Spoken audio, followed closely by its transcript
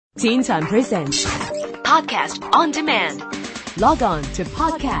Teen Time Presents Podcast on Demand. Log on to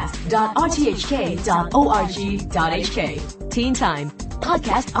podcast.rthk.org.hk. Teen Time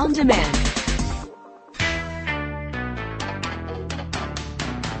Podcast on Demand.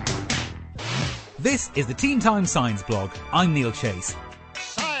 This is the Teen Time Science blog. I'm Neil Chase.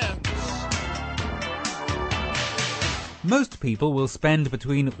 Most people will spend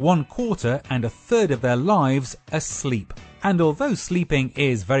between 1/4 and 1/3 of their lives asleep. And although sleeping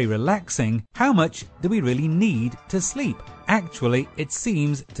is very relaxing, how much do we really need to sleep? Actually, it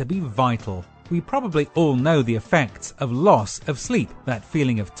seems to be vital. We probably all know the effects of loss of sleep, that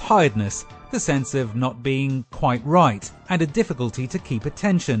feeling of tiredness, the sense of not being quite right, and a difficulty to keep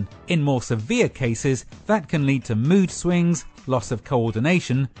attention. In more severe cases, that can lead to mood swings, loss of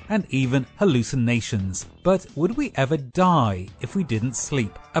coordination, and even hallucinations. But would we ever die if we didn't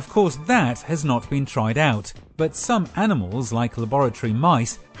sleep? Of course, that has not been tried out, but some animals, like laboratory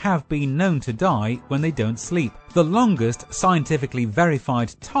mice, have been known to die when they don't sleep. The longest scientifically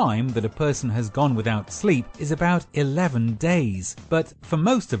verified time that a person has gone without sleep is about 11 days. But for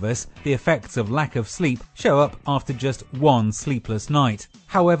most of us, the effects of lack of sleep show up after just one sleepless night.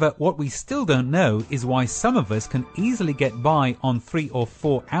 However, what we still don't know is why some of us can easily get by on 3 or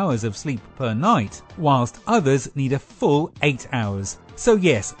 4 hours of sleep per night, whilst others need a full 8 hours. So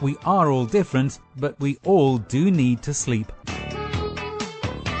yes, we are all different, but we all do need to sleep.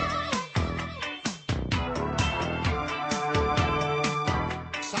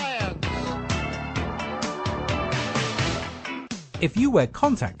 If you wear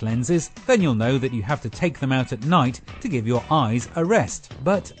contact lenses, then you'll know that you have to take them out at night to give your eyes a rest.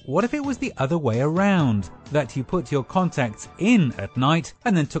 But what if it was the other way around? That you put your contacts in at night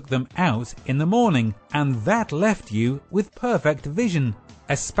and then took them out in the morning, and that left you with perfect vision.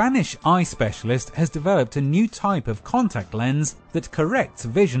 A Spanish eye specialist has developed a new type of contact lens that corrects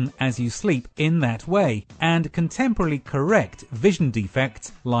vision as you sleep in that way, and can temporarily correct vision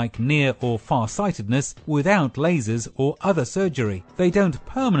defects like near or far-sightedness without lasers or other surgery. They don't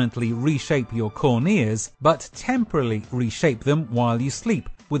permanently reshape your corneas, but temporarily reshape them while you sleep,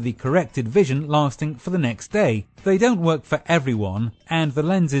 with the corrected vision lasting for the next day. They don't work for everyone, and the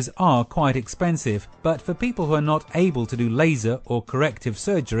lenses are quite expensive, but for people who are not able to do laser or corrective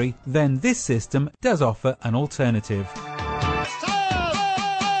surgery, then this system does offer an alternative.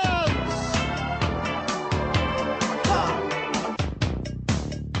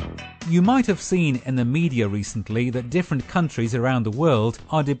 You might have seen in the media recently that different countries around the world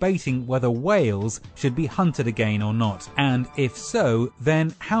are debating whether whales should be hunted again or not, and if so,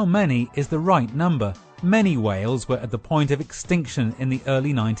 then how many is the right number? Many whales were at the point of extinction in the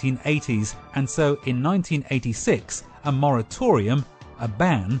early 1980s, and so in 1986 a moratorium, a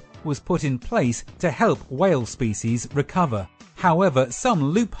ban, was put in place to help whale species recover. However, some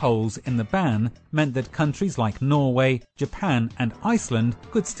loopholes in the ban meant that countries like Norway, Japan and Iceland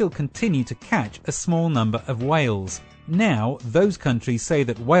could still continue to catch a small number of whales. Now, those countries say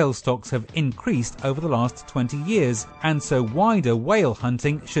that whale stocks have increased over the last 20 years, and so wider whale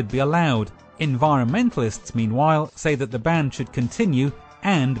hunting should be allowed. Environmentalists, meanwhile, say that the ban should continue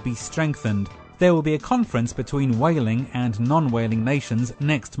and be strengthened. There will be a conference between whaling and non-whaling nations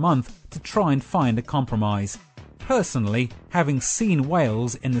next month to try and find a compromise. Personally, having seen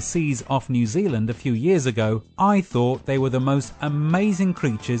whales in the seas off New Zealand a few years ago, I thought they were the most amazing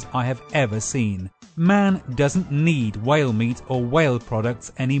creatures I have ever seen. Man doesn't need whale meat or whale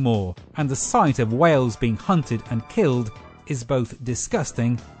products anymore, and the sight of whales being hunted and killed is both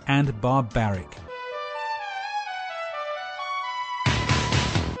disgusting and barbaric.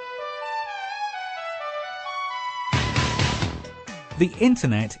 The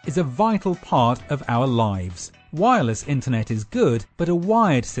internet is a vital part of our lives. Wireless internet is good, but a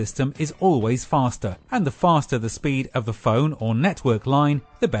wired system is always faster, and the faster the speed of the phone or network line,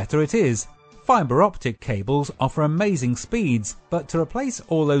 the better it is. Fiber optic cables offer amazing speeds, but to replace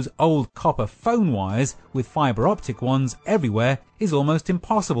all those old copper phone wires with fiber optic ones everywhere is almost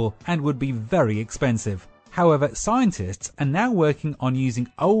impossible and would be very expensive. However, scientists are now working on using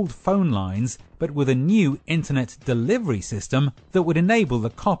old phone lines, but with a new internet delivery system that would enable the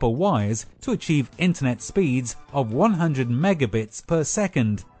copper wires to achieve internet speeds of 100 megabits per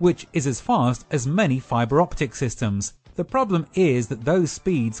second, which is as fast as many fiber optic systems. The problem is that those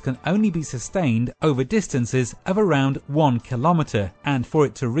speeds can only be sustained over distances of around 1 kilometer, and for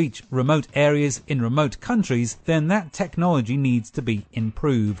it to reach remote areas in remote countries, then that technology needs to be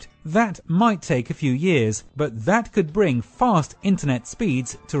improved. That might take a few years, but that could bring fast internet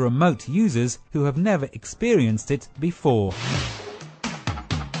speeds to remote users who have never experienced it before.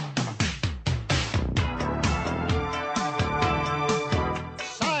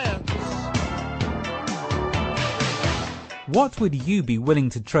 What would you be willing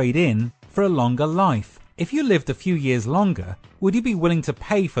to trade in for a longer life? If you lived a few years longer, would you be willing to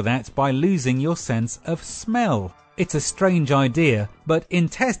pay for that by losing your sense of smell? It's a strange idea, but in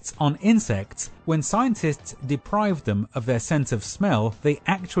tests on insects, when scientists deprived them of their sense of smell, they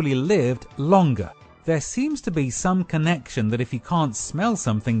actually lived longer. There seems to be some connection that if you can't smell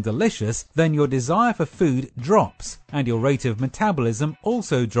something delicious, then your desire for food drops, and your rate of metabolism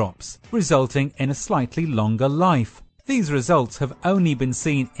also drops, resulting in a slightly longer life. These results have only been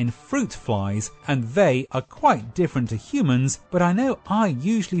seen in fruit flies, and they are quite different to humans, but I know I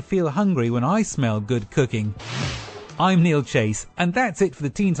usually feel hungry when I smell good cooking. I'm Neil Chase, and that's it for the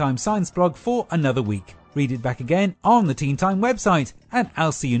Teen Time Science blog for another week. Read it back again on the Teen Time website, and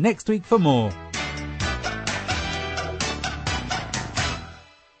I'll see you next week for more.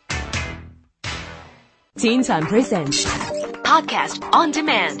 Teen Time Presents Podcast on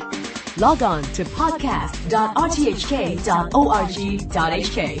Demand. Log on to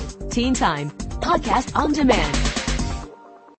podcast.rthk.org.hk. Teen Time Podcast on Demand.